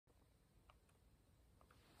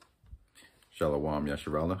Shalom,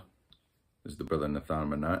 YASHARAHLA. This is the brother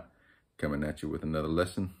Nathan Manat coming at you with another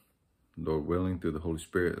lesson. Lord willing, through the Holy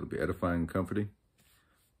Spirit, it'll be edifying and comforting.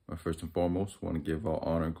 But first and foremost, I want to give all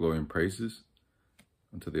honor, glory, and praises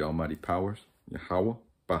unto the almighty powers, YAHAWAH,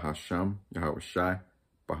 BAHASHAM, YAHAWASHI,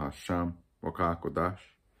 BAHASHAM, RAWCHAA, QADASH.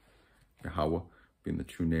 YAHAWAH being the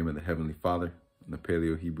true name of the Heavenly Father in the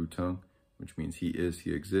Paleo-Hebrew tongue, which means He is,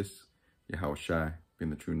 He exists. YAHAWASHI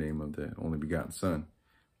being the true name of the only begotten Son,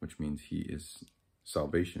 which means He is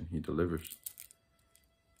salvation, He delivers.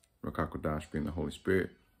 RAWCHAA QADASH being the Holy Spirit.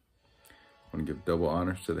 I want to give double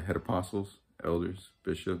honors to the head apostles, elders,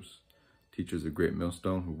 bishops, teachers of Great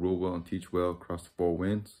Millstone who rule well and teach well across the four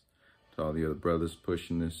winds. To all the other brothers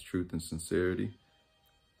pushing this truth and sincerity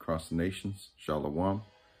across the nations, Shalom.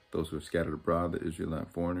 Those who are scattered abroad, the Israelite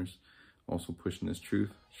foreigners, also pushing this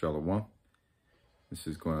truth, Shalom. This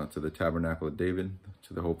is going out to the Tabernacle of David,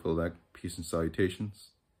 to the hopeful elect, peace and salutations.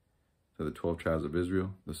 To the 12 tribes of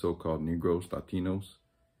Israel, the so-called Negroes, Latinos,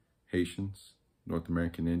 Haitians, North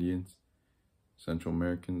American Indians, Central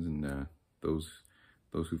Americans, and those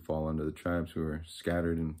who fall under the tribes who are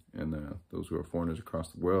scattered, and those who are foreigners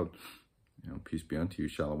across the world. Peace be unto you,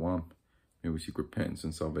 Shalom. May we seek repentance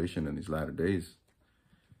and salvation in these latter days.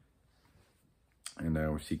 And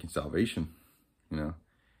we're seeking salvation, and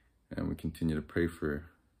we continue to pray for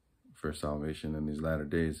salvation in these latter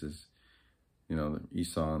days as,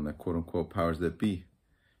 Esau and the quote-unquote powers that be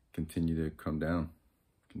continue to come down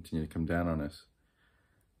on us,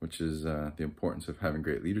 which is the importance of having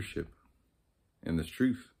great leadership in this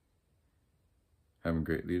truth, having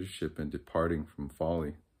great leadership and departing from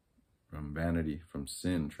folly, from vanity, from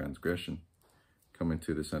sin, transgression, coming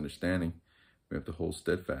to this understanding. We have to hold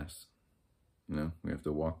steadfast. We have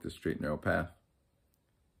to walk this straight and narrow path,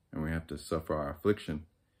 and we have to suffer our affliction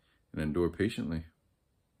and endure patiently.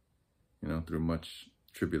 Through much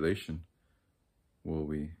tribulation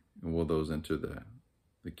will those enter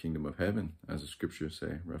the kingdom of heaven, as the scriptures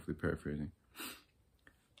say, roughly paraphrasing.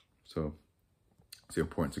 So it's the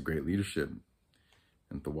importance of great leadership,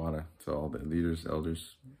 and Thawada to all the leaders,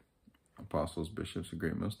 elders, apostles, bishops of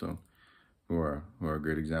Great Millstone, who are a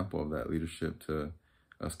great example of that leadership to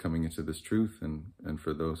us coming into this truth, and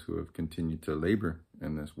for those who have continued to labor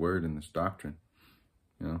in this word and this doctrine.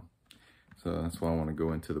 So that's why I want to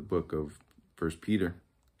go into the book of 1 Peter,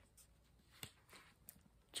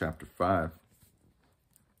 chapter 5. I'm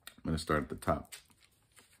going to start at the top.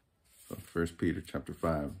 So 1 Peter chapter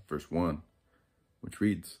 5, verse 1, which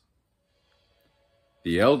reads,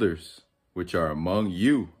 "The elders which are among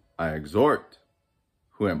you I exhort,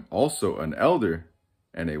 who am also an elder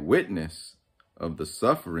and a witness of the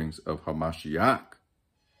sufferings of Hamashiach,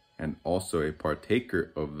 and also a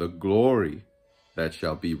partaker of the glory that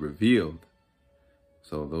shall be revealed."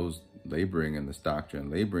 So those laboring in this doctrine,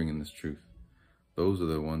 laboring in this truth, those are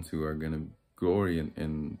the ones who are going to glory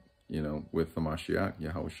in with Hamashiach,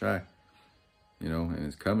 Yahawashi, and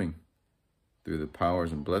His coming through the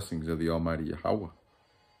powers and blessings of the Almighty Yahawah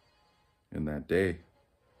in that day,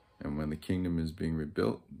 and when the kingdom is being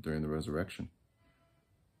rebuilt during the resurrection.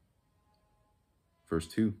 Verse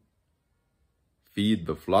 2, "Feed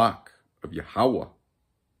the flock of Yahawah,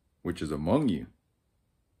 which is among you,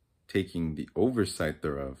 taking the oversight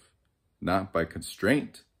thereof, not by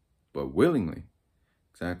constraint, but willingly."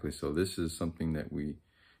 Exactly. So this is something that we,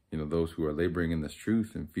 those who are laboring in this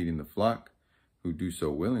truth and feeding the flock, who do so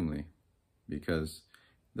willingly, because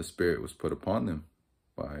the Spirit was put upon them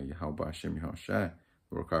by Yahweh Hashem Yahushai,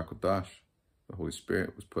 the RAWCHAA QADASH. The Holy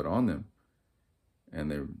Spirit was put on them, and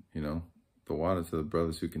they, the water to the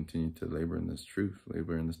brothers who continue to labor in this truth,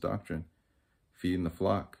 labor in this doctrine, feeding the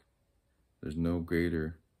flock. There's no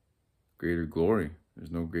greater glory,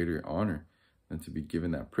 there's no greater honor than to be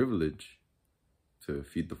given that privilege to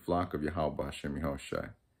feed the flock of Yahweh Hashem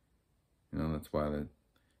Yahushai. That's why the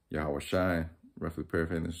Yahawashi, roughly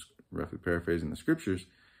paraphrasing the scriptures,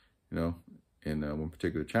 in one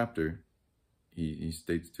particular chapter, he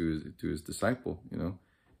states to his disciple,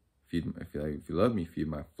 if you love me, feed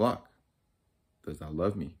my flock. Does thou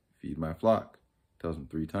love me? Feed my flock. Tells him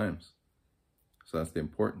 3 times. So that's the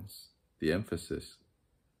importance, the emphasis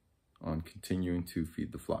on continuing to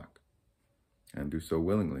feed the flock, and do so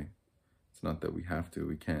willingly. It's not that we have to.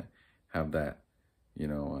 We can't have that, we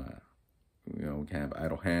can't have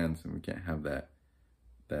idle hands, and we can't have that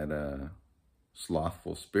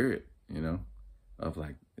slothful spirit, of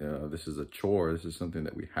like, this is a chore. This is something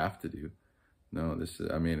that we have to do. No,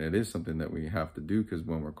 it is something that we have to do, because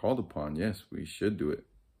when we're called upon, yes, we should do it,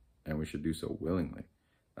 and we should do so willingly.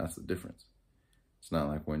 That's the difference. It's not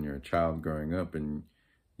like when you're a child growing up and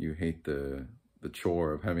you hate the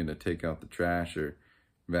chore of having to take out the trash or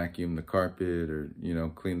vacuum the carpet or, you know,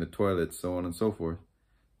 clean the toilets, so on and so forth.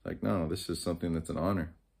 Like, no, this is something that's an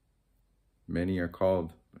honor. Many are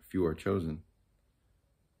called, few are chosen.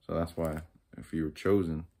 So that's why if you were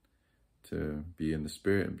chosen to be in the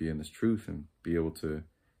spirit and be in this truth and be able to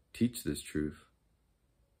teach this truth,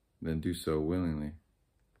 then do so willingly.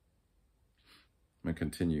 I'm going to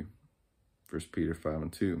continue. 1 Peter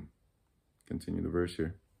 5:2. Continue the verse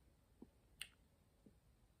here.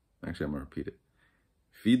 Actually, I'm going to repeat it.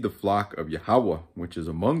 Feed the flock of Yahawah, which is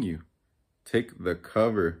among you. Take the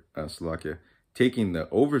cover, taking the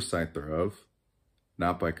oversight thereof,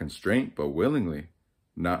 not by constraint, but willingly,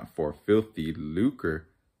 not for filthy lucre,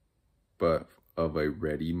 but of a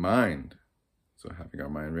ready mind. So having our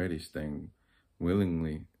mind ready, staying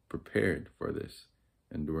willingly prepared for this,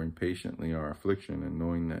 enduring patiently our affliction, and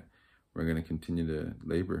knowing that we're going to continue to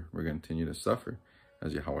labor, we're going to continue to suffer,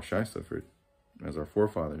 as YAHAWASHI suffered, as our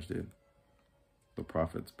forefathers did, the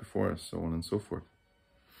prophets before us, so on and so forth.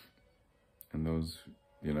 And those,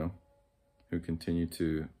 you know, who continue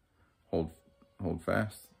to hold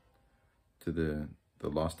fast to the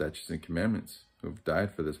law, statutes, and commandments, who have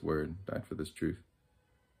died for this word, died for this truth,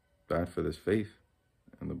 died for this faith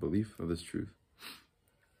and the belief of this truth.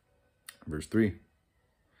 Verse 3,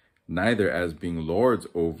 neither as being lords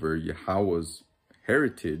over Yahawah's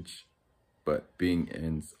heritage, but being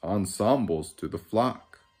in ensembles to the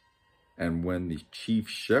flock. And when the chief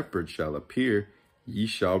shepherd shall appear, ye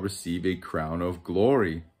shall receive a crown of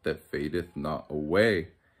glory that fadeth not away.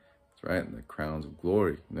 That's right, the crowns of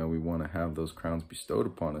glory. You know, we want to have those crowns bestowed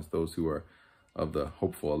upon us, those who are of the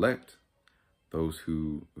hopeful elect, those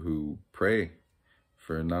who pray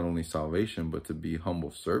for not only salvation, but to be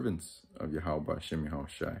humble servants of Yahweh BAHASHAM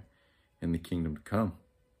YAHAWASHI in the kingdom to come.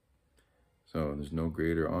 So there's no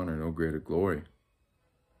greater honor, no greater glory.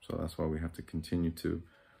 So that's why we have to continue to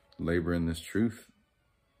labor in this truth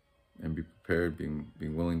and be prepared,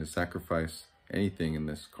 being willing to sacrifice anything in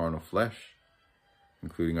this carnal flesh,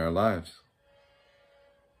 including our lives.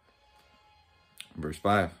 Verse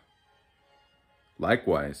 5,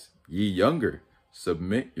 likewise, ye younger,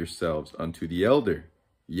 submit yourselves unto the elder.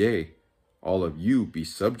 Yea, all of you be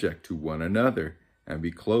subject to one another, and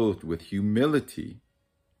be clothed with humility.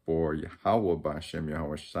 For Yahweh BAHASHAM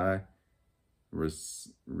YAHAWASHI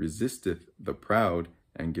resisteth the proud,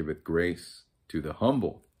 and giveth grace to the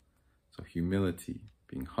humble. So humility,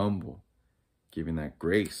 being humble, giving that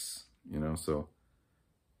grace, you know. So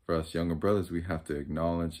for us younger brothers, we have to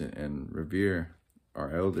acknowledge and revere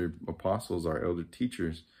our elder apostles, our elder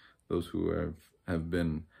teachers, those who have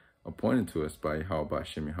been appointed to us by Yahweh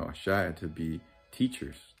BAHASHAM YAHAWASHI to be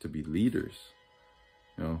teachers, to be leaders.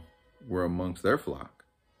 You know, we're amongst their flock.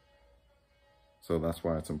 So that's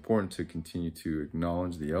why it's important to continue to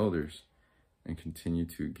acknowledge the elders and continue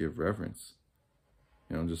to give reverence.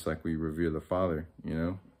 You know, just like we revere the Father, you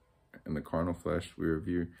know, in the carnal flesh, we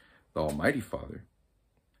revere the Almighty Father.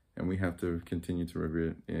 And we have to continue to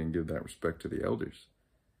revere and give that respect to the elders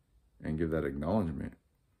and give that acknowledgement.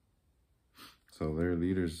 So they're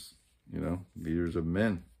leaders, you know, leaders of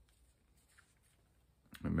men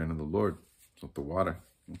and men of the Lord. So the water,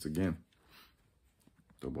 once again,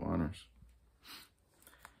 double honors.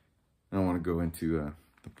 Now I want to go into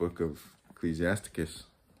the book of Ecclesiasticus,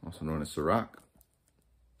 also known as Sirach,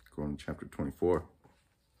 going to chapter 24.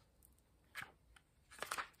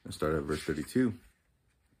 Let's start at verse 32.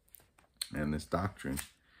 And this doctrine,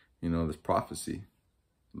 you know, this prophecy,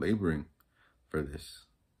 laboring for this,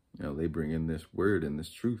 you know, laboring in this word, in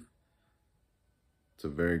this truth. It's a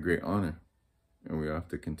very great honor. And we have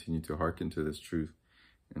to continue to hearken to this truth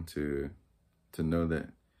and to know that,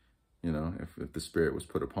 you know, if the Spirit was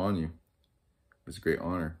put upon you, it's great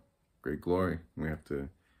honor, great glory. We have to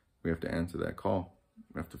answer that call.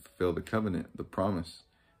 We have to fulfill the covenant, the promise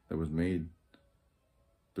that was made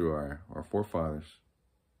through our forefathers,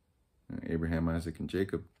 Abraham, Isaac, and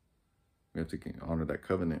Jacob. We have to honor that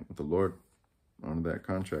covenant with the Lord, honor that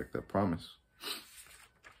contract, that promise.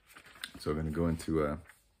 So we're going to go into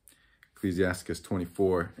Ecclesiasticus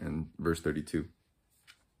 24 and verse 32,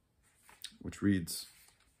 which reads,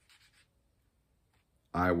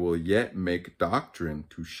 I will yet make doctrine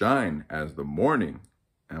to shine as the morning,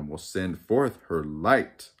 and will send forth her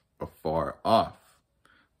light afar off.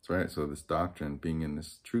 That's right. So this doctrine, being in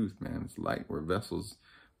this truth, man, it's light. We're vessels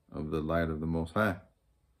of the light of the Most High.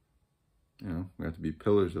 You know, we have to be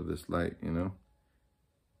pillars of this light, you know.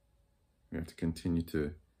 We have to continue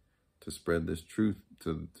to spread this truth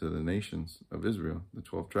to the nations of Israel, the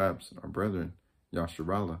 12 tribes, our brethren,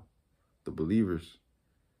 YASHARAHLA, the believers,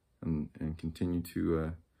 and continue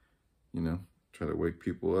to, you know, try to wake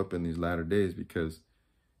people up in these latter days, because,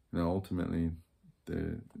 you know, ultimately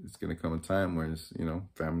it's going to come a time where it's, you know,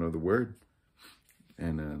 famine of the word.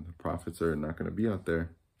 And the prophets are not going to be out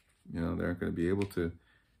there. You know, they aren't going to be able to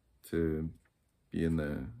be in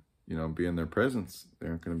the, you know, be in their presence. They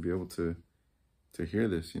aren't going to be able to hear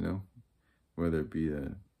this, you know, whether it be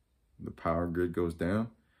the power grid goes down,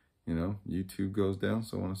 you know, YouTube goes down,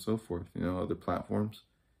 so on and so forth, you know, other platforms,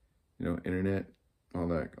 you know, internet, all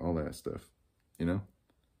that stuff, you know.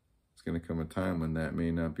 It's going to come a time when that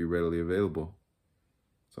may not be readily available.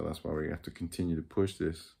 So that's why we have to continue to push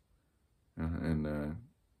this and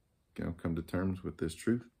you know, come to terms with this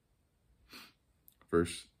truth.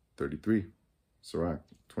 Verse 33, Sirach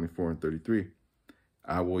 24 and 33.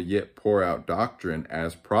 I will yet pour out doctrine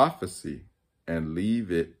as prophecy and leave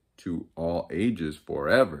it to all ages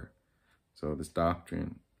forever. So this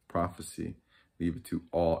doctrine, prophecy, leave it to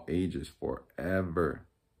all ages forever.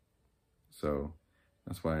 So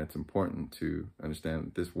that's why it's important to understand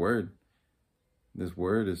that this word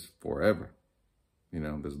is forever. You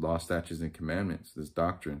know, there's law, statutes, and commandments. This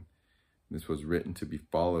doctrine, this was written to be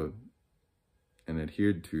followed and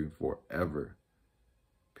adhered to forever,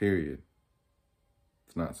 period.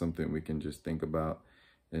 It's not something we can just think about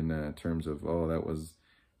in terms of, oh, that was,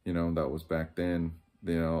 you know, that was back then,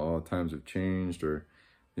 you know, all times have changed, or,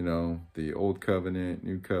 you know, the old covenant,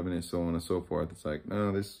 new covenant, so on and so forth. It's like,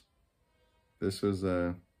 no, this was,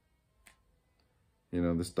 you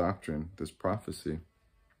know, this doctrine, this prophecy,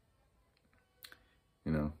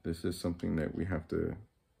 you know, this is something that we have to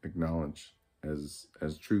acknowledge as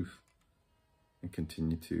truth and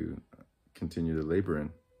continue to labor in.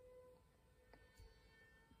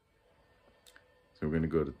 So we're going to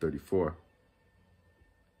go to 34.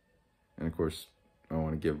 And of course, I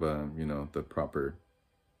want to give, you know, the proper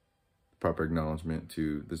acknowledgement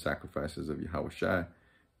to the sacrifices of YAHAWASHI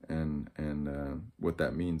and what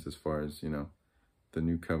that means as far as, you know, the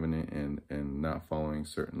new covenant and not following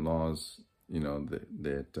certain laws, you know,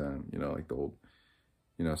 that you know, like the old,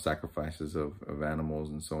 you know, sacrifices of animals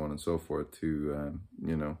and so on and so forth to,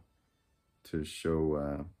 you know, to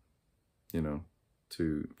show, you know,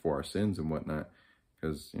 for our sins and whatnot.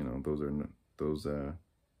 Because, you know, those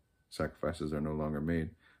sacrifices are no longer made.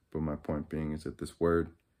 But my point being is that this word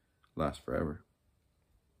lasts forever.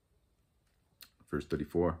 Verse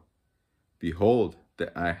 34. Behold,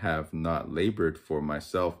 that I have not labored for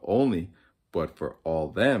myself only, but for all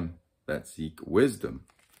them that seek wisdom.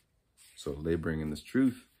 So laboring in this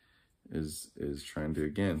truth is trying to,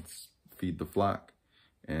 again, feed the flock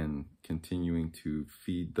and continuing to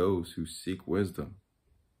feed those who seek wisdom.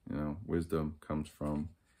 You know, wisdom comes from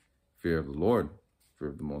fear of the Lord, fear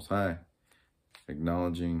of the Most High,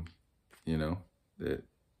 acknowledging, you know, that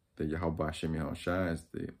the YAHAWASHI is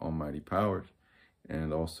the almighty power,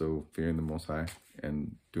 and also fearing the Most High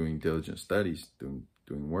and doing diligent studies,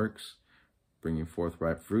 doing works, bringing forth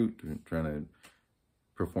ripe fruit, trying to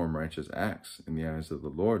perform righteous acts in the eyes of the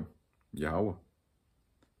Lord, Yahweh.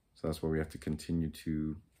 So that's why we have to continue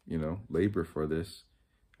to, you know, labor for this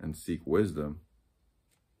and seek wisdom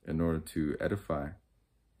in order to edify,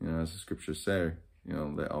 you know, as the scriptures say, you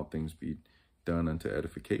know, let all things be done unto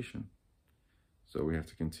edification. So we have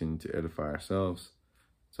to continue to edify ourselves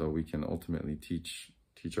so we can ultimately teach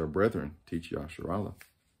our brethren, teach YASHARAHLA.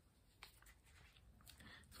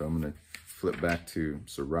 So I'm going to flip back to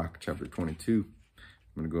Sirach chapter 22.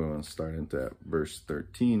 I'm going to go and start into verse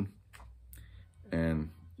 13. And,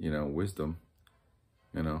 you know, wisdom,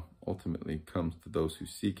 you know, ultimately comes to those who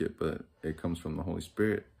seek it, but it comes from the Holy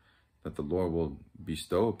Spirit that the Lord will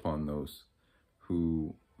bestow upon those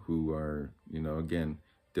who are, you know, again,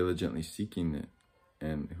 diligently seeking it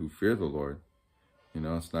and who fear the Lord. You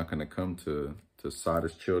know, it's not going to come to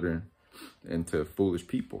sottish children and to foolish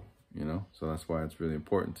people, you know. So that's why it's really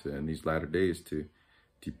important to, in these latter days, to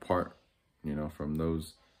depart, you know, from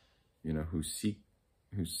those, you know, who seek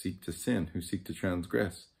to sin, who seek to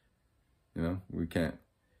transgress. You know, we can't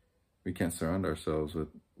surround ourselves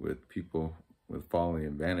with people with folly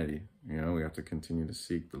and vanity. You know, we have to continue to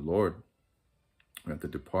seek the Lord. We have to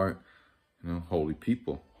depart, you know, holy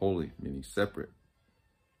people, holy meaning separate.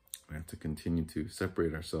 We have to continue to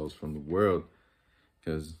separate ourselves from the world,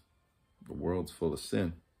 because the world's full of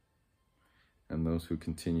sin. And those who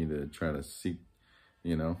continue to try to seek,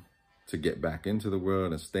 you know, to get back into the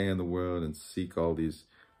world and stay in the world and seek all these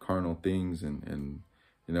carnal things and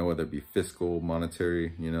you know, whether it be fiscal,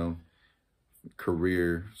 monetary, you know,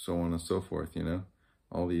 career, so on and so forth, you know,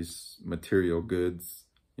 all these material goods,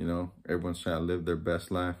 you know, everyone's trying to live their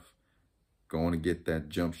best life, going to get that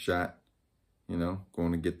jump shot, you know,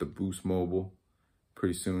 going to get the Boost Mobile.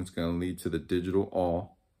 Pretty soon it's going to lead to the digital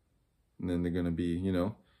all. And then they're going to be, you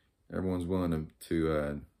know, everyone's willing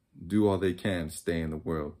to do all they can to stay in the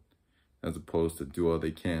world, as opposed to do all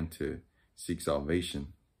they can to seek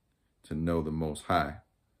salvation, to know the Most High,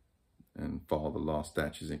 and follow the law,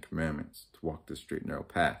 statutes, and commandments, to walk the straight and narrow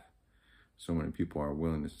path. So many people are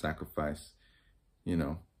willing to sacrifice, you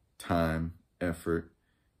know, time, effort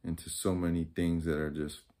into so many things that are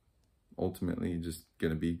just ultimately just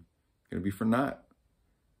gonna be for naught.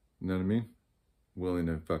 You know what I mean? Willing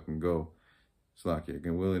to fucking go, Slakia,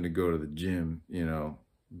 and willing to go to the gym, you know,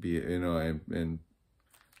 and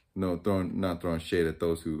not throwing shade at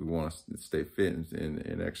those who want to stay fit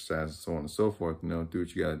and exercise and so on and so forth. You know, do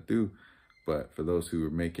what you gotta do. But for those who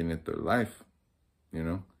are making it their life, you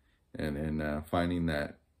know, and finding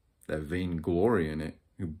that vain glory in it,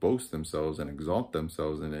 who boast themselves and exalt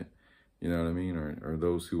themselves in it, you know what I mean? Or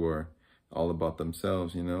those who are all about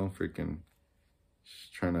themselves, you know, freaking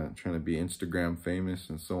trying to be Instagram famous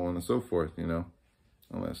and so on and so forth, you know.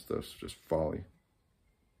 All that stuff's just folly.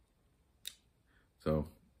 So,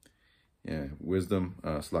 yeah, wisdom,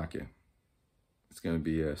 Slakia. It's going to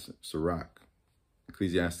be Sirach,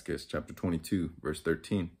 Ecclesiasticus chapter 22, verse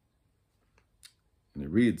 13. And it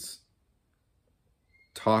reads,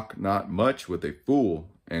 "Talk not much with a fool,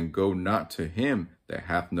 and go not to him that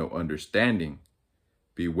hath no understanding.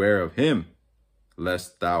 Beware of him,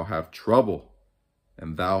 lest thou have trouble,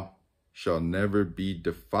 and thou shalt never be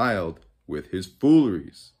defiled with his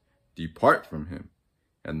fooleries. Depart from him,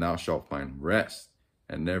 and thou shalt find rest,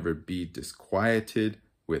 and never be disquieted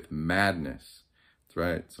with madness." That's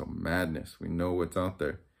right. So madness, we know what's out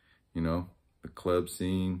there, you know, the club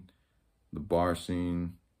scene, the bar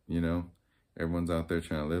scene, you know, everyone's out there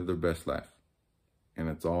trying to live their best life, and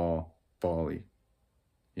it's all folly,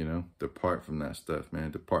 you know. Depart from that stuff,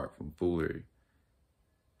 man. Depart from foolery.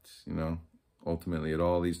 You know, ultimately it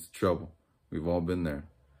all leads to trouble. We've all been there.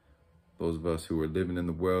 Those of us who are living in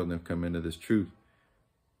the world and have come into this truth,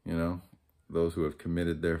 you know, those who have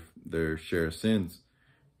committed their share of sins,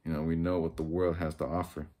 you know, we know what the world has to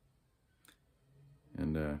offer.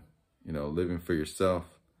 And, you know, living for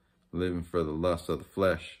yourself, living for the lust of the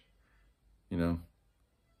flesh, you know,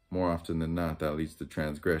 more often than not, that leads to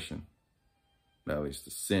transgression. That leads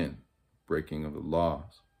to sin, breaking of the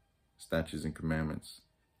laws, statutes, and commandments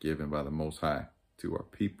given by the Most High to our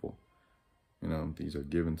people. You know, these are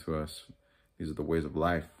given to us. These are the ways of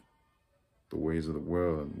life, the ways of the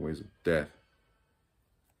world, and the ways of death.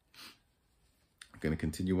 I'm going to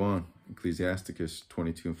continue on. Ecclesiasticus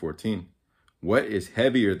 22 and 14. "What is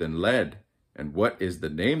heavier than lead, and what is the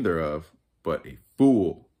name thereof but a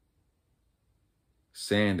fool?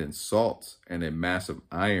 Sand and salt and a mass of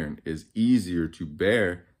iron is easier to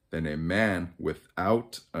bear than a man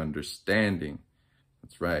without understanding."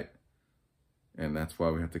 That's right. And that's why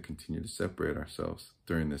we have to continue to separate ourselves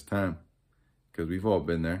during this time, because we've all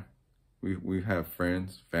been there. We have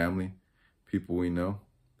friends, family, people we know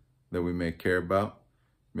that we may care about,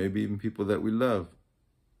 maybe even people that we love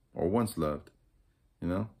or once loved, you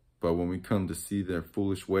know. But when we come to see their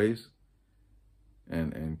foolish ways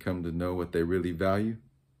and come to know what they really value,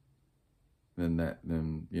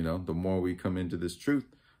 then you know, the more we come into this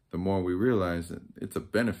truth, the more we realize that it's a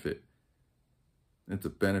benefit. It's a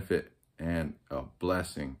benefit and a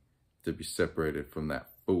blessing to be separated from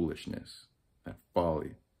that foolishness, that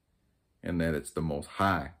folly, and that it's the Most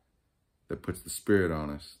High that puts the Spirit on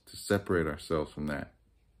us to separate ourselves from that.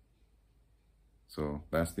 So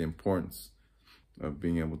that's the importance of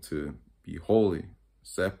being able to be holy,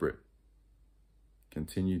 separate,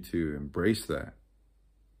 continue to embrace that.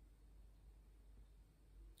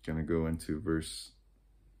 Going to go into verse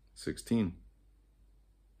 16.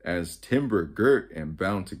 "As timber girt and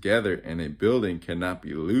bound together, and a building cannot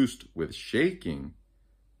be loosed with shaking,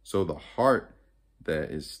 so the heart that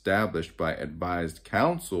is established by advised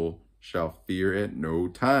counsel shall fear at no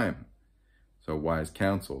time." So wise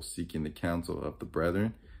counsel, seeking the counsel of the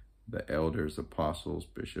brethren, the elders, apostles,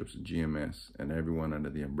 bishops, GMS, and everyone under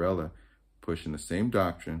the umbrella, pushing the same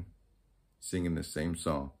doctrine, singing the same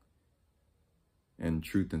song, and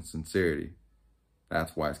truth and sincerity.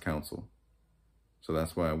 That's wise counsel. So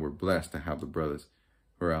that's why we're blessed to have the brothers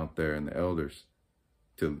who are out there and the elders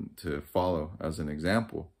to follow as an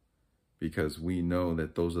example, because we know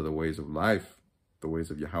that those are the ways of life, the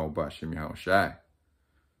ways of Yahawah, BAHASHAM, YAHAWASHI.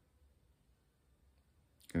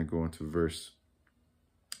 Going to go into verse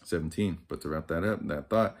 17, but to wrap that up, that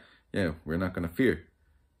thought, yeah, we're not going to fear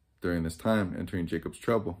during this time, entering Jacob's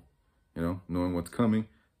trouble, you know, knowing what's coming,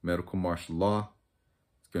 medical martial law.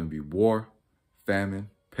 It's going to be war,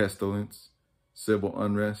 famine, pestilence, civil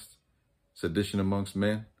unrest, sedition amongst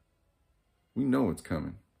men. We know it's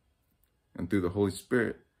coming. And through the Holy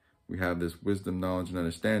Spirit, we have this wisdom, knowledge, and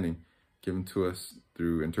understanding given to us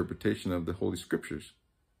through interpretation of the Holy Scriptures,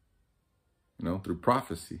 you know, through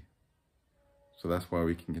prophecy. So that's why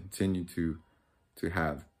we can continue to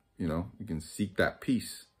have, you know, we can seek that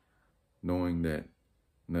peace, knowing that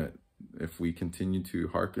if we continue to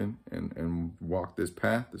hearken and walk this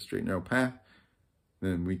path, the straight and narrow path,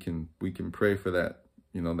 then we can pray for that,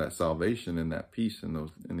 you know, that salvation and that peace in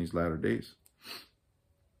these latter days.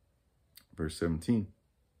 Verse 17.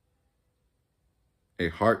 A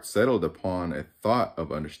heart settled upon a thought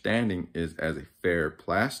of understanding is as a fair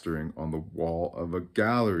plastering on the wall of a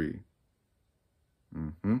gallery.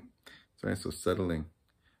 So settling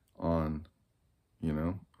on, you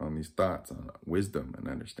know, on these thoughts, on wisdom and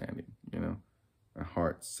understanding, you know, a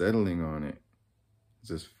heart settling on it is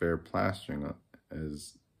as fair plastering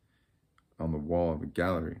as on the wall of a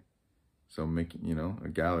gallery. So making, you know, a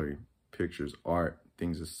gallery pictures art,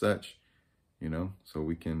 things as such, you know, so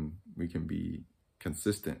we can be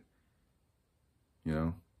consistent, you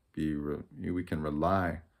know, we can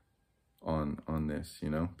rely on this, you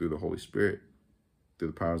know, through the Holy Spirit, through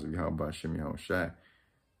the powers of Yahawah, BAHASHAM, YAHAWASHI.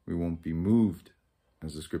 We won't be moved,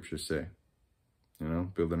 as the scriptures say, you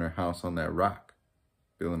know, building our house on that rock,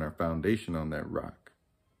 building our foundation on that rock,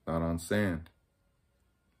 not on sand.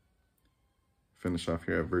 Finish off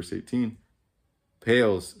here at verse 18.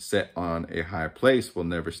 Pails set on a high place will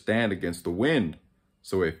never stand against the wind.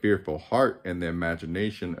 So a fearful heart and the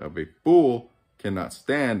imagination of a fool cannot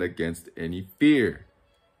stand against any fear.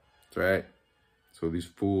 That's right. So these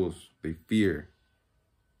fools, they fear.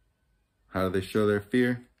 How do they show their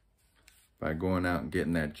fear? By going out and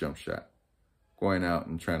getting that jump shot. Going out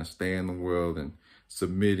and trying to stay in the world and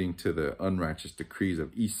submitting to the unrighteous decrees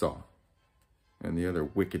of Esau and the other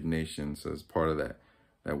wicked nations as part of that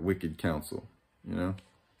wicked council, you know?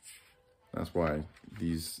 That's why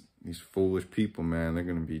these foolish people, man, they're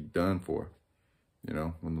going to be done for, you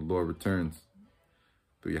know, when the Lord returns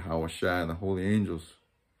through YAHAWASHI and the holy angels.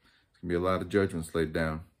 There's going to be a lot of judgments laid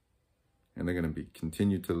down, and they're going to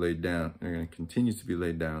continue to lay down. They're going to continue to be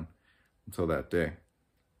laid down until that day.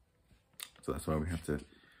 So that's why we have to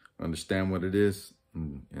understand what it is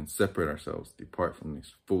and separate ourselves, depart from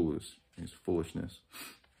these foolishness.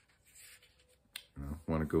 I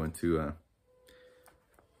want to go into,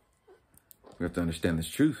 we have to understand this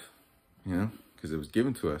truth, you know, because it was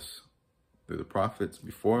given to us through the prophets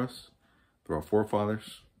before us, through our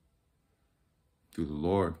forefathers, through the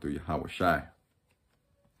Lord, through YAHAWASHI.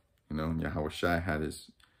 You know, YAHAWASHI had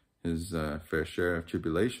his fair share of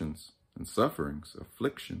tribulations and sufferings,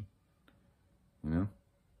 affliction, you know.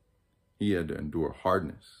 He had to endure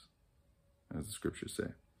hardness, as the scriptures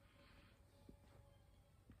say.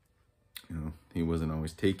 You know, he wasn't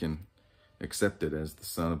always accepted as the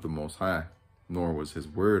Son of the Most High, nor was his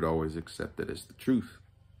word always accepted as the truth.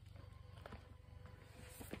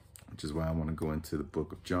 Which is why I want to go into the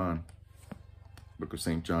book of John, book of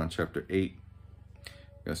St. John, chapter 8. I'm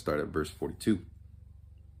going to start at verse 42.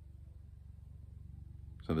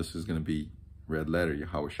 So this is going to be red letter,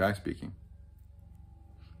 YAHAWASHI speaking.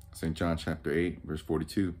 St. John, chapter 8, verse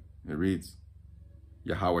 42. It reads,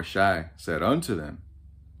 YAHAWASHI said unto them,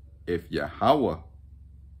 if Yahawah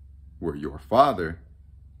were your father,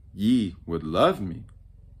 ye would love me.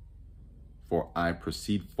 For I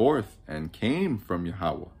proceed forth and came from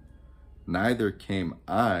Yahawah. Neither came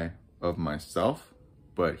I of myself,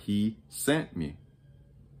 but he sent me.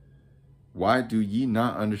 Why do ye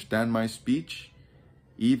not understand my speech?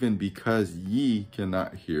 Even because ye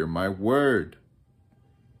cannot hear my word.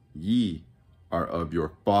 Ye are of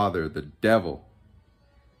your father the devil,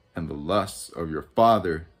 and the lusts of your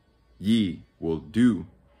father ye will do.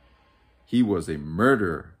 He was a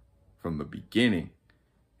murderer from the beginning,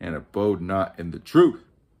 and abode not in the truth,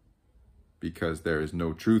 because there is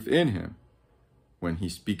no truth in him. When he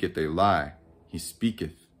speaketh a lie, he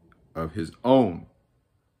speaketh of his own,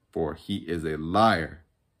 for he is a liar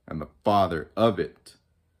and the father of it.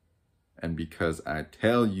 And because I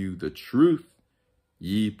tell you the truth,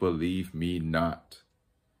 ye believe me not.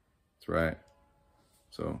 That's right.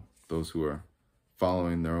 So those who are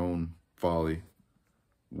following their own folly,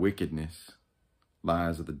 wickedness,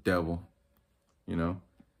 lies of the devil, you know,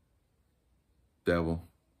 devil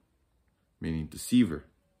meaning deceiver,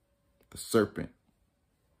 the serpent,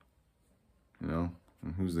 you know,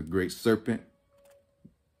 and who's the great serpent?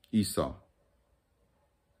 Esau.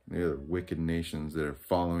 The other wicked nations that are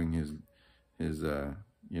following his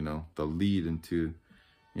you know, the lead into,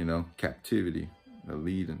 you know, captivity, the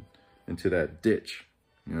lead into that ditch,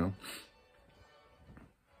 you know.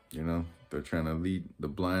 You know, they're trying to lead the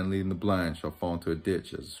blind, leading the blind shall fall into a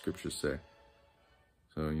ditch, as the scriptures say.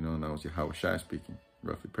 So, you know, that was YAHAWASHI speaking,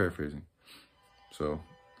 roughly paraphrasing. So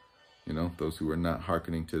You know, those who are not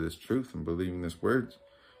hearkening to this truth and believing this word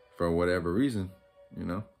for whatever reason, you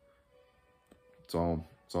know, it's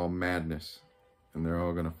all madness. And they're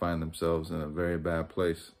all going to find themselves in a very bad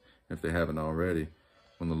place if they haven't already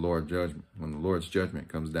when the Lord's judgment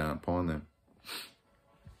comes down upon them.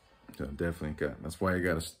 So definitely that's why you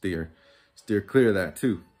got to steer clear of that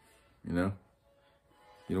too. You know,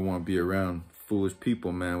 you don't want to be around foolish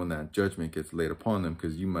people, man, when that judgment gets laid upon them,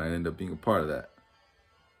 because you might end up being a part of that.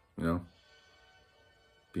 You know,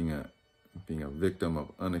 being a victim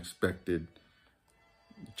of unexpected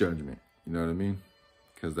judgment. You know what I mean?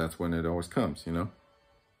 Because that's when it always comes, you know?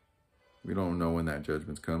 We don't know when that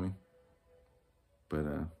judgment's coming. But,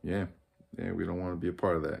 yeah, we don't want to be a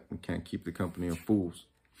part of that. We can't keep the company of fools.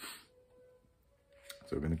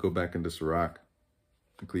 So we're going to go back into Sirach,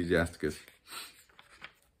 Ecclesiasticus,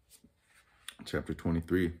 chapter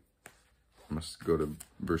 23. I must go to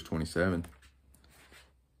verse 27.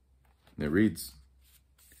 And it reads,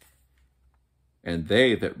 "And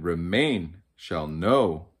they that remain shall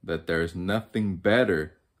know that there is nothing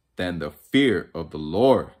better than the fear of the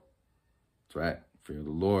Lord." That's right. Fear of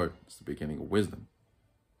the Lord is the beginning of wisdom.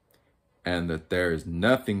 "And that there is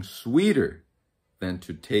nothing sweeter than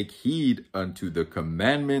to take heed unto the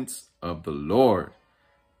commandments of the Lord."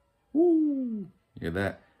 Woo! You hear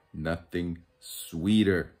that? Nothing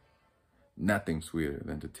sweeter. Nothing sweeter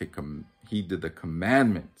than to take heed to the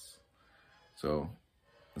commandments. So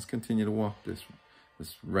let's continue to walk this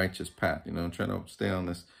righteous path, you know, try to stay on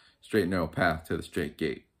this straight and narrow path to the straight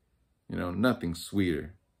gate. You know, nothing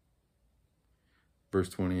sweeter. Verse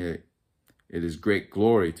 28, "It is great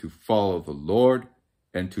glory to follow the Lord,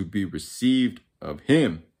 and to be received of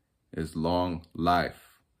him is long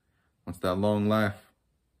life." What's that long life?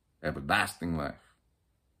 Everlasting life.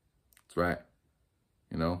 That's right.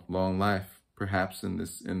 You know, long life, perhaps in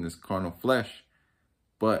this carnal flesh,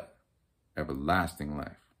 but everlasting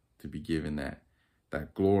life, to be given that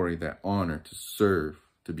glory, that honor, to serve,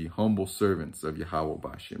 to be humble servants of Yahawah,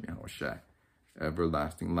 BAHASHAM, YAHAWASHI,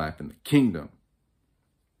 everlasting life in the kingdom.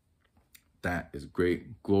 That is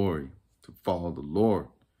great glory, to follow the Lord.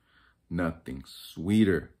 Nothing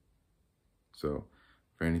sweeter. So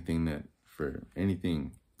for anything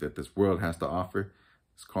that this world has to offer,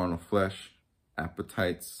 this carnal flesh,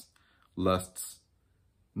 appetites, lusts,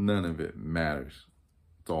 none of it matters.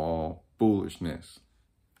 It's all foolishness.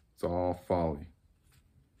 It's all folly.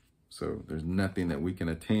 So there's nothing that we can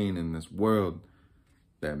attain in this world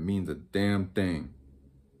that means a damn thing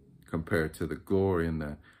compared to the glory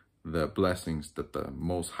and the blessings that the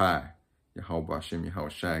Most High, Yahawah, BAHASHAM,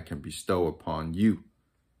 YAHAWASHI, can bestow upon you,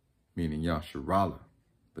 meaning YASHARAHLA,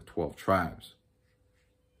 the 12 tribes.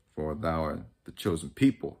 For thou art the chosen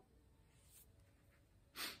people.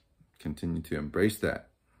 Continue to embrace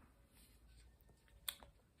that.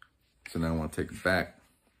 So now I want to take it back,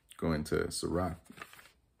 go into Sirach,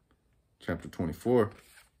 chapter 24.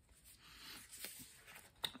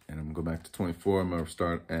 And I'm going to go back to 24. I'm going to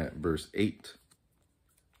start at verse 8,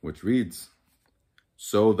 which reads,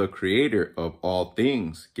 "So the Creator of all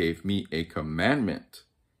things gave me a commandment,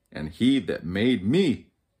 and he that made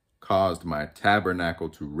me caused my tabernacle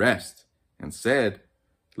to rest, and said,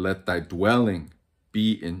 Let thy dwelling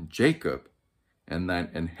be in Jacob, and thine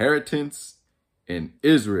inheritance in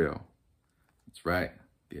Israel." That's right,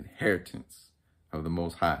 the inheritance of the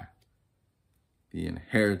Most High. The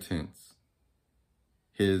inheritance.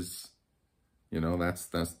 His, you know, that's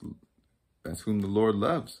whom the Lord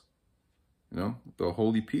loves. You know, the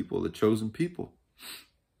holy people, the chosen people.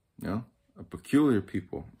 You know, a peculiar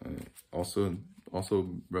people. Also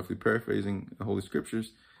roughly paraphrasing the Holy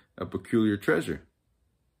Scriptures, a peculiar treasure.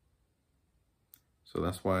 So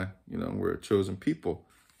that's why, you know, we're a chosen people,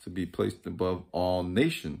 to be placed above all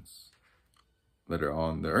nations that are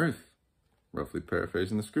on the earth, roughly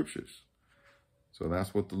paraphrasing the Scriptures. So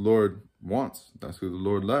that's what the Lord wants. That's who the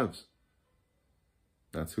Lord loves.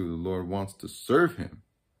 That's who the Lord wants to serve him.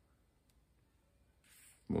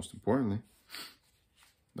 Most importantly,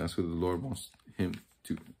 that's who the Lord wants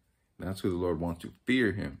that's who the Lord wants to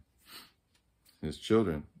fear him. His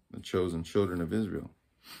children, the chosen children of Israel.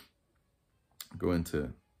 Let's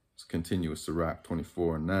continue with Sirach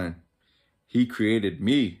 24:9. "He created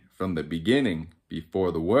me from the beginning,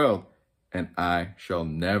 before the world, and I shall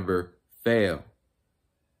never fail."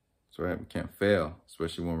 That's right, we can't fail,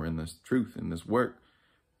 especially when we're in this truth, in this work,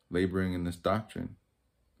 laboring in this doctrine.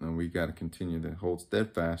 And we got to continue to hold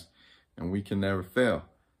steadfast, and we can never fail.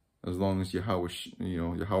 As long as Yahawah,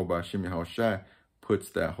 Yahawah, BAHASHAM, YAHAWASHI puts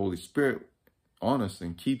that Holy Spirit on us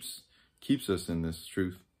and keeps us in this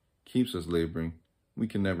truth, keeps us laboring, we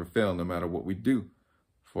can never fail no matter what we do.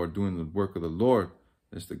 For doing the work of the Lord,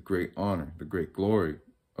 It's the great honor, the great glory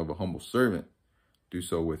of a humble servant. Do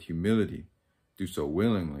so with humility. Do so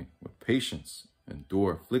willingly, with patience.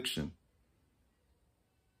 Endure affliction.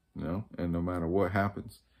 And no matter what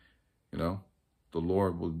happens, the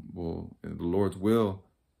Lord the Lord's will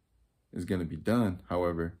is going to be done.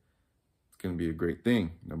 However, it's going to be a great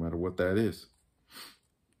thing, no matter what that is.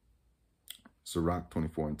 Sirach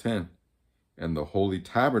 24:10. And the holy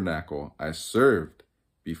tabernacle I served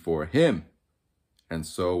before him, and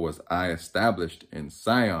so was I established in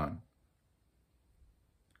Sion.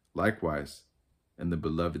 Likewise, in the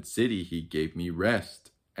beloved city he gave me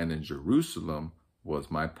rest, and in Jerusalem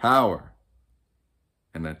was my power.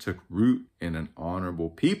 And I took root in an honorable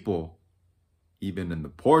people, even in the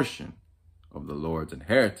portion of the Lord's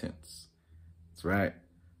inheritance. That's right.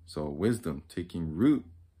 So wisdom taking root,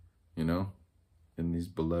 in these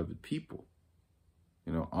beloved people,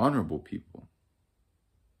 honorable people,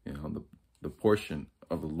 the portion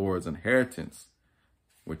of the Lord's inheritance,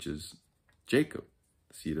 which is Jacob,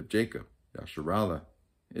 the seed of Jacob, YASHARAHLA,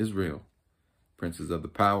 Israel, princes of the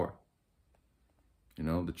power,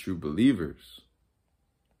 the true believers.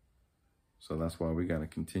 So that's why we got to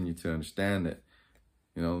continue to understand that,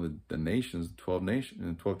 the nations, 12 nations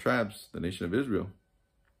and 12 tribes, the nation of Israel,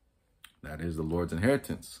 that is the Lord's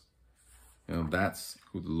inheritance. That's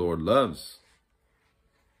who the Lord loves.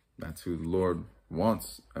 That's who the Lord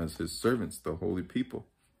wants as his servants, the holy people.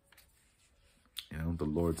 The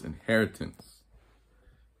Lord's inheritance.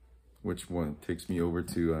 Which one takes me over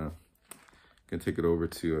to, can take it over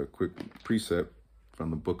to a quick precept from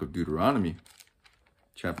the book of Deuteronomy,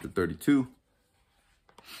 chapter 32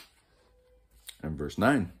 and verse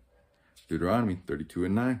 9. Deuteronomy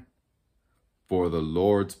 32:9. For the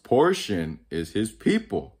Lord's portion is his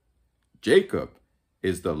people. Jacob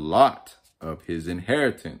is the lot of his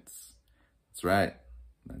inheritance. That's right.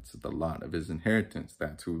 That's the lot of his inheritance.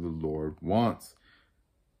 That's who the Lord wants.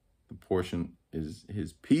 The portion is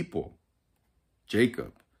his people.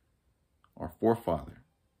 Jacob, our forefather,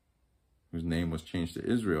 whose name was changed to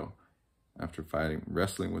Israel after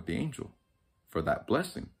wrestling with the angel for that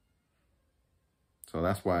blessing. So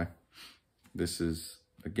that's why this is,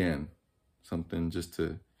 again, something just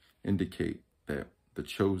to indicate that the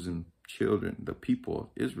chosen children, the people of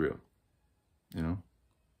Israel,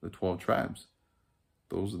 the 12 tribes,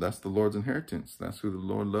 that's the Lord's inheritance. That's who the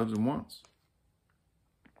Lord loves and wants.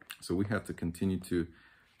 So we have to continue to,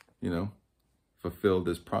 fulfill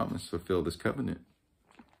this promise, fulfill this covenant,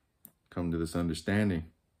 come to this understanding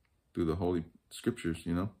through the Holy Scriptures,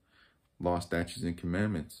 law, statutes, and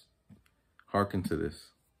commandments. Hearken to this.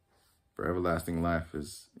 For everlasting life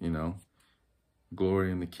is,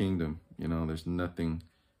 glory in the kingdom. There's nothing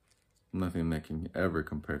that can ever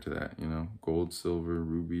compare to that. Gold, silver,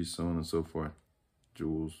 rubies, so on and so forth.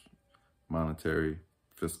 Jewels, monetary,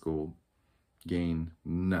 fiscal gain,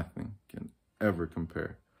 nothing can ever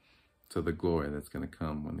compare to the glory that's going to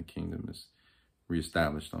come when the kingdom is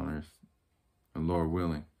reestablished on earth. And Lord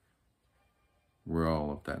willing, we're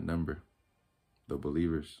all of that number. The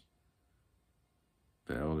believers,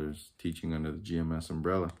 the elders teaching under the GMS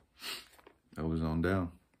umbrella, elders on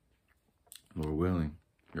down. Lord willing,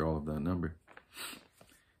 you're all of that number.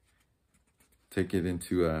 Take it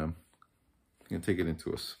into a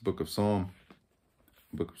book of Psalms,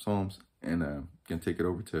 and can take it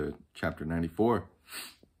over to chapter 94.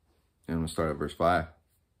 And I'm going to start at verse 5.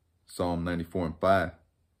 Psalm 94:5.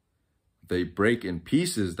 They break in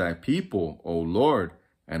pieces thy people, O Lord,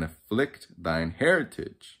 and afflict thine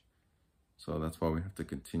heritage. So that's why we have to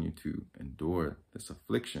continue to endure this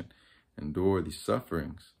affliction, endure these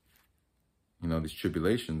sufferings, these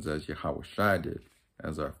tribulations, as YAHAWASHI did,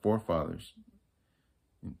 as our forefathers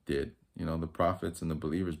did, the prophets and the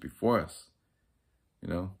believers before us.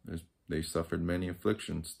 They suffered many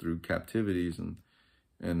afflictions through captivities and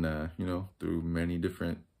through many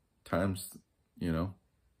different times,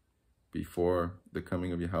 before the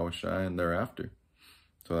coming of YAHAWASHI and thereafter.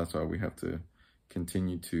 So that's why we have to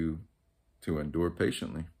continue to endure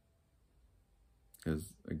patiently.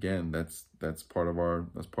 Because again, that's part of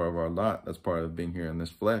our lot. That's part of being here in this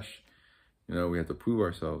flesh. We have to prove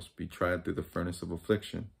ourselves, be tried through the furnace of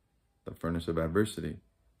affliction, the furnace of adversity,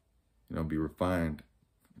 be refined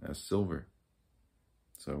as silver.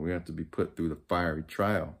 So we have to be put through the fiery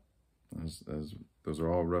trial. As those are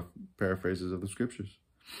all rough paraphrases of the scriptures.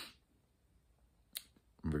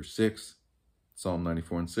 Verse 6, Psalm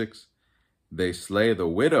 94:6. They slay the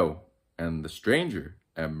widow and the stranger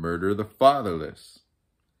and murder the fatherless.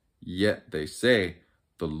 Yet they say,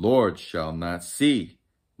 the Lord shall not see,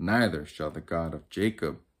 neither shall the God of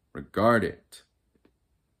Jacob regard it.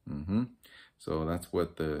 So that's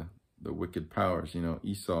what the the wicked powers, you know,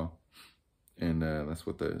 Esau. And that's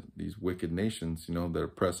what these wicked nations, you know, that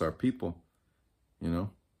oppress our people, you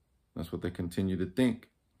know, that's what they continue to think,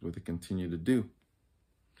 what they continue to do.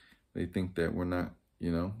 They think that we're not,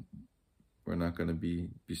 you know, we're not going to be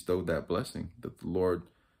bestowed that blessing, that the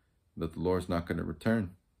Lord's not going to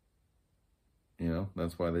return. You know,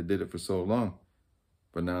 that's why they did it for so long.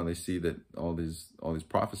 But now they see that all these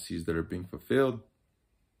prophecies that are being fulfilled,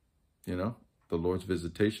 you know, the Lord's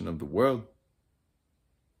visitation of the world.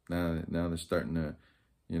 Now they're starting to,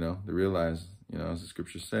 you know, they realize, you know, as the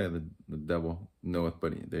scriptures say, the devil knoweth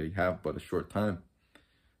that he have but a short time.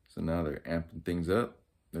 So now they're amping things up.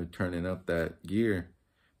 They're turning up that gear.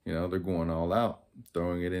 You know, they're going all out,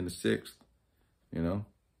 throwing it into sixth. You know,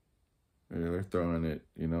 they're throwing it,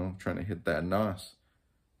 you know, trying to hit that nos.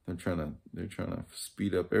 They're trying to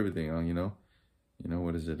speed up everything on, you know,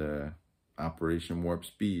 what is it? Operation Warp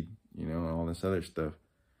Speed, you know, and all this other stuff.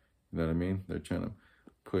 You know what I mean? They're trying to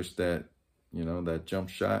push that, you know, that jump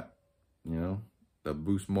shot, you know, the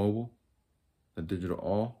boost mobile, the digital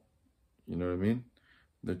all, you know what I mean?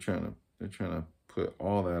 They're trying to put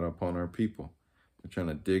all that upon our people. They're trying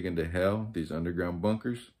to dig into hell, these underground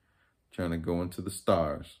bunkers, trying to go into the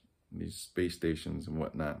stars, these space stations and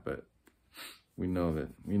whatnot. But we know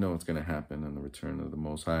what's going to happen in the return of the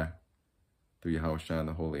Most High through YAHAWASHI and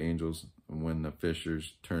the holy angels. And when the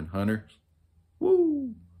fishers turn hunters,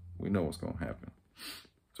 woo, we know what's going to happen.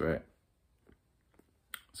 That's right.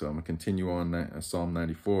 So I'm going to continue on that, Psalm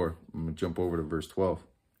 94. I'm going to jump over to verse 12.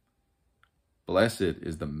 Blessed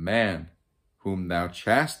is the man whom thou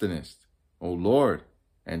chastenest, O Lord,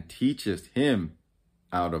 and teachest him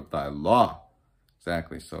out of thy law.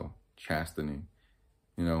 Exactly. So chastening,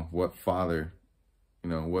 you know, what father, you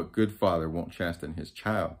know, what good father won't chasten his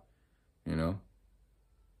child, you know?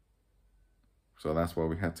 So that's why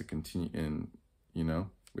we have to continue you know,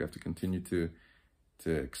 we have to continue to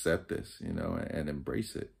accept this, you know, and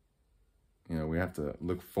embrace it. You know, we have to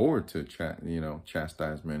look forward to,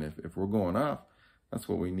 chastisement. If we're going off, that's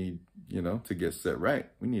what we need, you know, to get set right.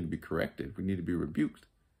 We need to be corrected. We need to be rebuked,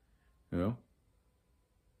 you know?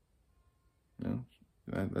 You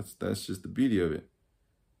know, that's just the beauty of it.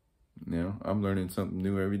 You know, I'm learning something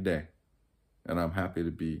new every day. And I'm happy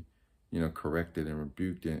to be, you know, corrected and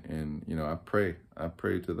rebuked. And you know, I pray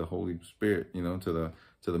to the Holy Spirit, you know, to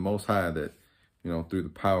the Most High, that, you know, through the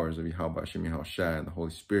powers of YAHAWASHI and the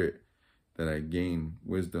Holy Spirit, that I gain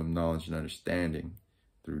wisdom, knowledge, and understanding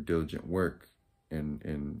through diligent work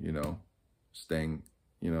and you know, staying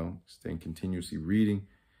continuously reading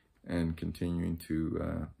and continuing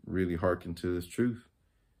to really hearken to this truth.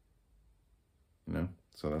 You know,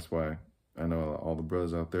 so that's why I know all the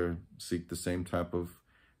brothers out there seek the same type of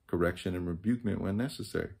correction and rebukement when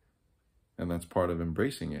necessary. And that's part of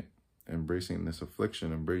embracing it, embracing this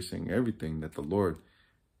affliction, embracing everything that the Lord,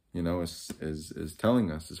 you know, is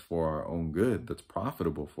telling us is for our own good, that's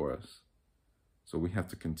profitable for us. So we have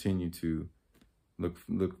to continue to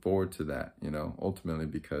look forward to that, you know, ultimately,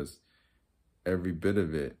 because every bit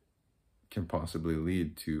of it can possibly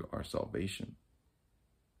lead to our salvation,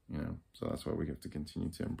 you know. So that's why we have to continue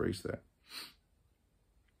to embrace that,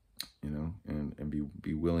 you know, and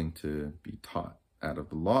be willing to be taught out of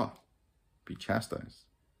the law, be chastised.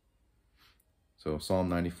 So Psalm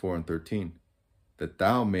 94:13, that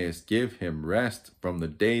thou mayest give him rest from the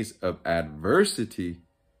days of adversity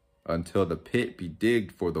until the pit be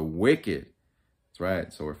digged for the wicked. That's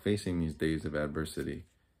right. So we're facing these days of adversity.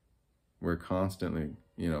 We're constantly,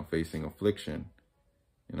 you know, facing affliction,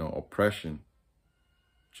 you know, oppression,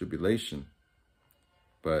 tribulation.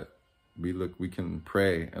 But we can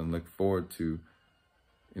pray and look forward to,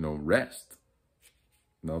 you know, rest.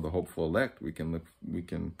 You know, the hopeful elect, we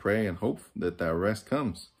can pray and hope that rest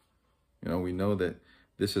comes. You know, we know that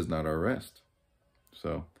this is not our rest.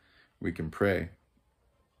 So we can pray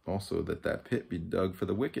also that pit be dug for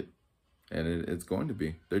the wicked. And it's going to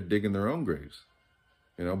be. They're digging their own graves,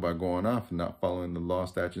 you know, by going off and not following the law,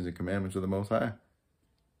 statutes, and commandments of the Most High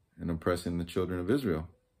and oppressing the children of Israel,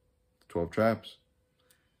 the 12 tribes.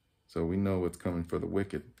 So we know what's coming for the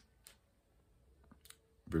wicked.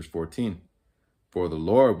 Verse 14, for the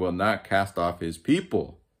Lord will not cast off his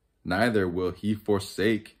people, neither will he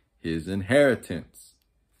forsake his inheritance.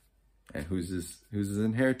 And who's his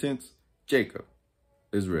inheritance? Jacob,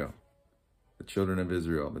 Israel, the children of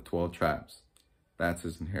Israel, the 12 tribes. That's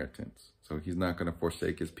his inheritance. So he's not going to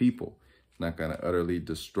forsake his people. He's not going to utterly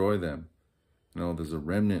destroy them. You know, there's a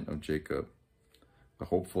remnant of Jacob, the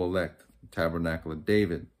hopeful elect, the tabernacle of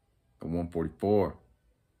David, the 144.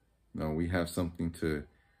 You know, we have something to,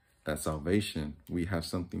 that salvation, we have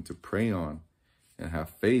something to pray on and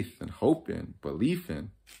have faith and hope in, belief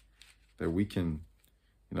in. that we can,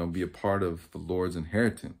 be a part of the Lord's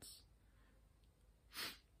inheritance.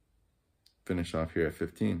 Finish off here at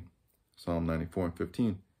 15, Psalm 94 and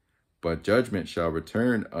 15. But judgment shall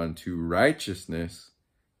return unto righteousness,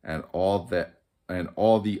 and all the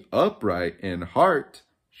upright in heart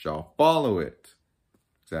shall follow it.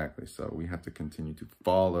 Exactly. So we have to continue to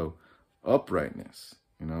follow uprightness,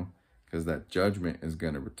 because that judgment is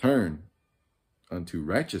going to return unto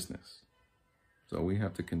righteousness. So we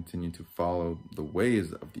have to continue to follow the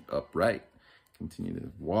ways of the upright, continue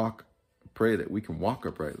to walk, pray that we can walk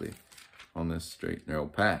uprightly on this straight, narrow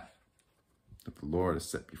path that the Lord has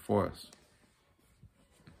set before us.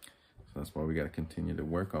 So that's why we got to continue to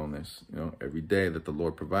work on this, every day that the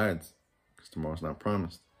Lord provides, because tomorrow's not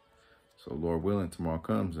promised. So Lord willing, tomorrow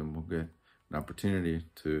comes and we'll get an opportunity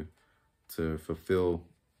to fulfill,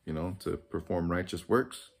 to perform righteous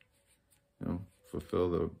works,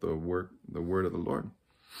 fulfill the word of the Lord,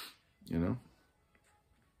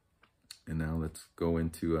 And now let's go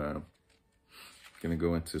into, going to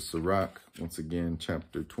go into Sirach, once again,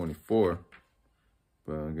 chapter 24.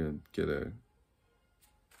 But I'm going to get a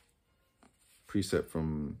precept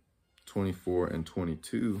from 24 and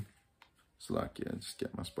 22. Salakia, just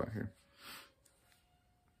get my spot here.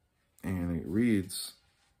 And it reads,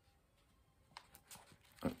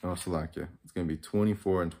 Salakia, it's going to be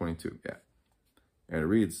 24 and 22, yeah. And it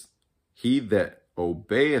reads, he that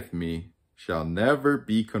obeyeth me shall never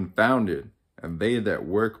be confounded, and they that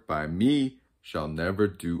work by me shall never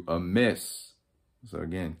do amiss. So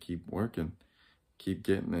again, keep working, keep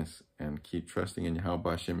getting this, and keep trusting in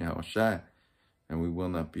BAHASHAM, YAHAWASHI, and we will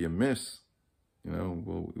not be amiss.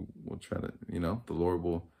 We'll try to, the Lord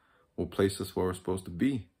will place us where we're supposed to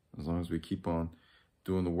be, as long as we keep on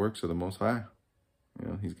doing the works of the Most High.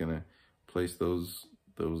 He's going to place those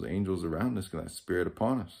angels around us, that spirit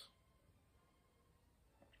upon us.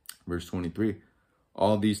 Verse 23,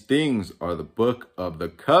 all these things are the book of the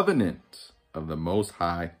covenant of the Most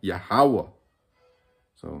High Yahawah.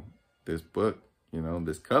 So this book,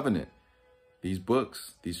 this covenant, these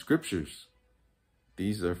books, these scriptures,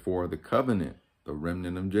 these are for the covenant, the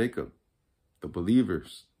remnant of Jacob, the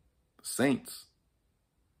believers, the saints.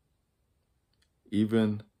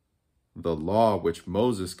 Even the law which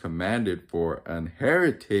Moses commanded for an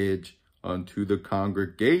heritage unto the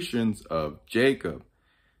congregations of Jacob.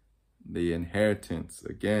 The inheritance,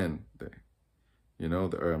 again,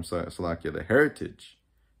 the heritage,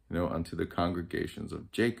 unto the congregations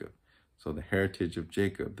of Jacob. So the heritage of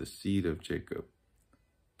Jacob, the seed of Jacob.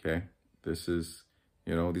 Okay, this is,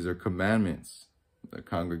 these are commandments. The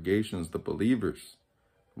congregations, the believers.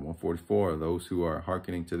 144, those who are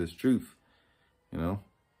hearkening to this truth.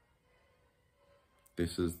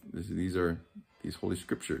 These are these holy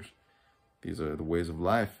scriptures. These are the ways of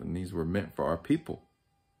life, and these were meant for our people.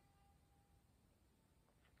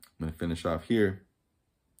 I'm going to finish off here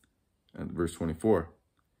at verse 24.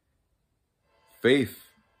 Faint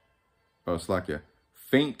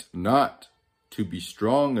not to be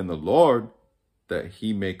strong in the Lord, that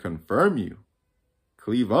he may confirm you.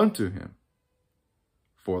 Cleave unto him.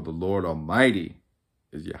 For the Lord Almighty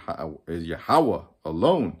is Yahawah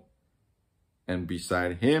alone, and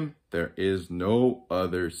beside him there is no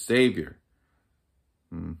other Savior.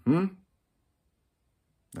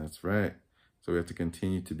 That's right. So we have to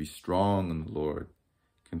continue to be strong in the Lord.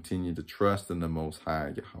 Continue to trust in the Most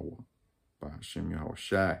High Yahawah, BAHASHAM,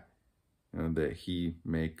 YAHAWASHI, and that he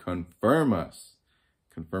may confirm us.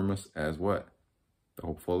 Confirm us as what? The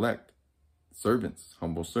hopeful elect. Servants,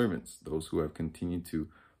 humble servants, those who have continued to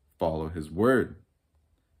follow his word,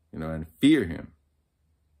 and fear him.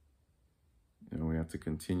 We have to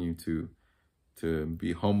continue to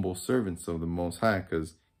be humble servants of the Most High,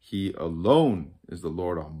 because he alone is the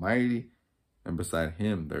Lord Almighty, and beside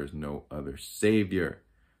him there's no other Savior.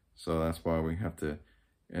 So that's why we have to,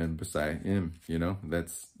 and beside him,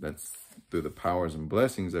 that's through the powers and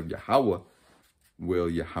blessings of Yahawah, will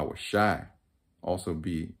YAHAWASHI also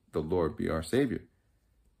be the Lord, be our Savior.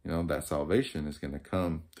 That salvation is going to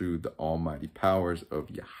come through the almighty powers of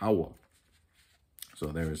Yahawah. So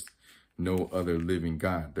there is no other living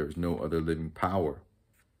God. There is no other living power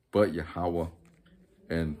but Yahawah,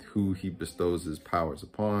 and who he bestows his powers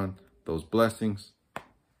upon, those blessings,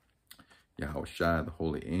 YAHAWASHI, the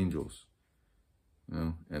holy angels,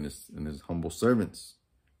 and his humble servants.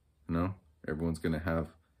 Everyone's going to have,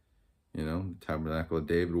 the tabernacle of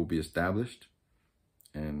David will be established,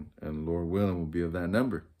 and Lord willing will be of that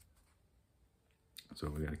number. So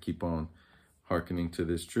we got to keep on hearkening to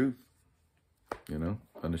this truth,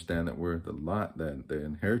 understand that we're the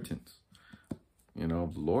inheritance,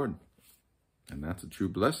 of the Lord. And that's a true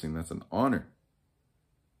blessing. That's an honor.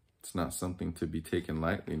 It's not something to be taken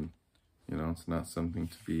lightly. You know, it's not something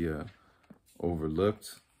to be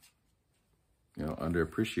overlooked, you know,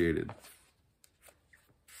 underappreciated.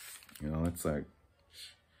 You know, it's like,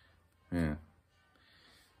 man,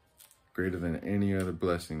 greater than any other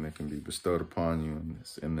blessing that can be bestowed upon you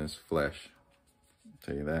in this flesh. I'll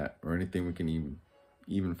tell you that. Or anything we can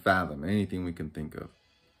even fathom, anything we can think of.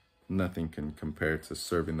 Nothing can compare to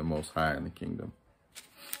serving the Most High in the kingdom.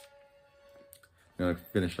 I'm going to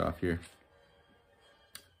finish off here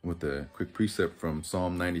with a quick precept from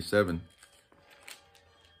Psalm 97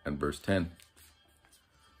 and verse 10.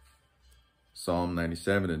 Psalm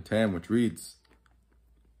 97 and 10, which reads,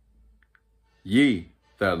 "Ye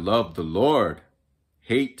that love the Lord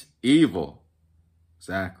hate evil."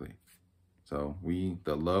 Exactly. So we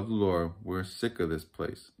that love the Lord, we're sick of this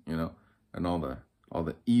place, you know, and all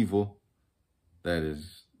the evil that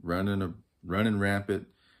is running rampant,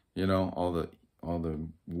 you know, all the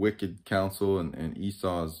wicked counsel and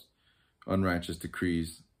Esau's unrighteous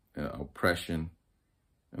decrees, oppression,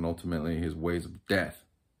 and ultimately his ways of death.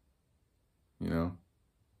 You know,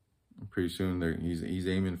 pretty soon he's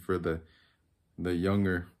aiming for the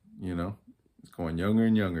younger, you know, it's going younger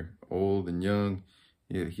and younger, old and young.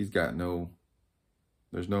 He's got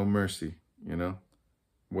there's no mercy, you know,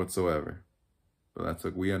 whatsoever. But that's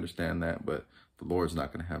like, we understand that, but the Lord's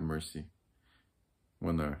not going to have mercy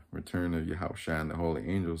when the return of YAHAWASHI and the holy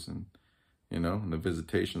angels and, you know, and the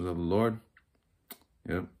visitations of the Lord.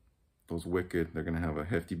 Yep, those wicked, they're going to have a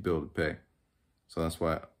hefty bill to pay. So that's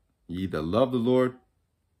why, ye that love the Lord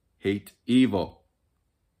hate evil.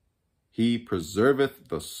 He preserveth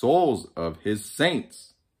the souls of his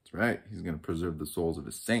saints. That's right. He's going to preserve the souls of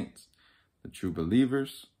his saints. The true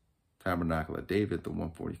believers, Tabernacle of David, the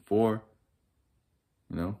 144.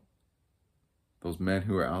 You know, those men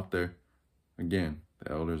who are out there, again,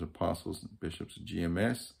 the elders, apostles, and bishops of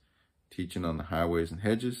GMS, teaching on the highways and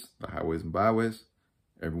hedges, the highways and byways,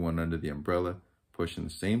 everyone under the umbrella, pushing the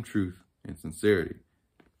same truth and sincerity,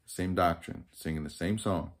 the same doctrine, singing the same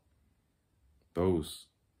song. Those,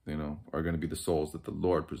 you know, are going to be the souls that the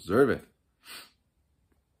Lord preserveth.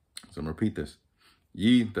 So I'm going to repeat this.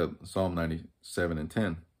 Ye, Psalm 97 and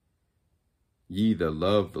 10. Ye that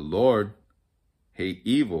love the Lord hate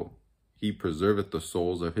evil. He preserveth the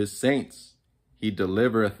souls of his saints. He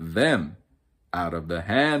delivereth them out of the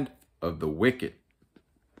hand of the wicked.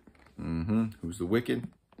 Who's the wicked?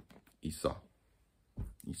 Esau.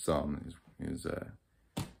 Esau and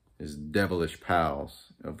his devilish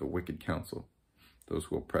pals of the wicked counsel. Those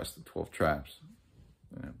who oppress the 12 tribes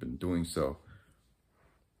and have been doing so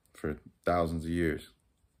for thousands of years,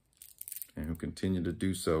 and who continue to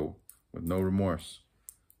do so with no remorse.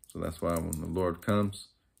 So that's why when the Lord comes,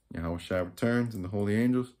 YAHAWASHI returns, and the holy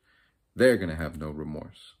angels, they're going to have no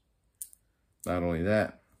remorse. Not only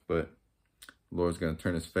that, but the Lord's going to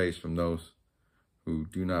turn his face from those who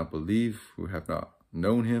do not believe, who have not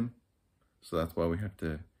known him. So that's why we have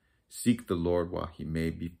to seek the Lord while he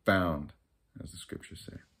may be found, as the scriptures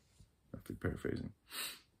say. Roughly paraphrasing.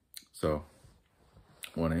 So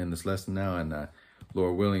I want to end this lesson now, and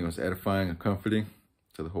Lord willing, it was edifying and comforting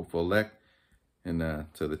to the hopeful elect, and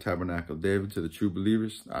to the Tabernacle of David, to the true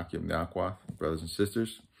believers, Akim YAHAWAH, brothers and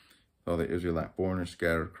sisters, all the Israelite foreigners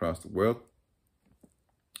scattered across the world.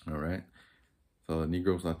 All right. So the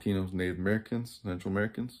Negroes, Latinos, Native Americans, Central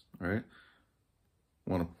Americans. All right.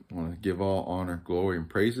 Want to give all honor, glory, and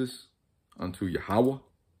praises unto Yahawah,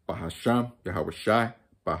 BAHASHAM, YAHAWASHI,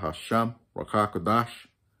 BAHASHAM, RAWCHAA, QADASH.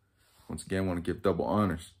 Once again, want to give double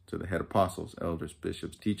honors to the head apostles, elders,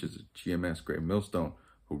 bishops, teachers of GMS, Great Millstone,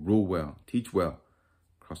 who rule well, teach well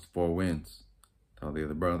across the four winds. To all the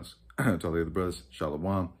other brothers,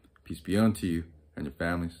 Shalom, peace be unto you and your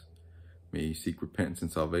families. May you seek repentance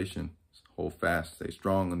and salvation. Hold fast, stay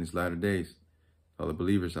strong in these latter days. To all the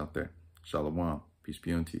believers out there, Shalom, peace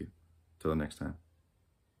be unto you. Till the next time.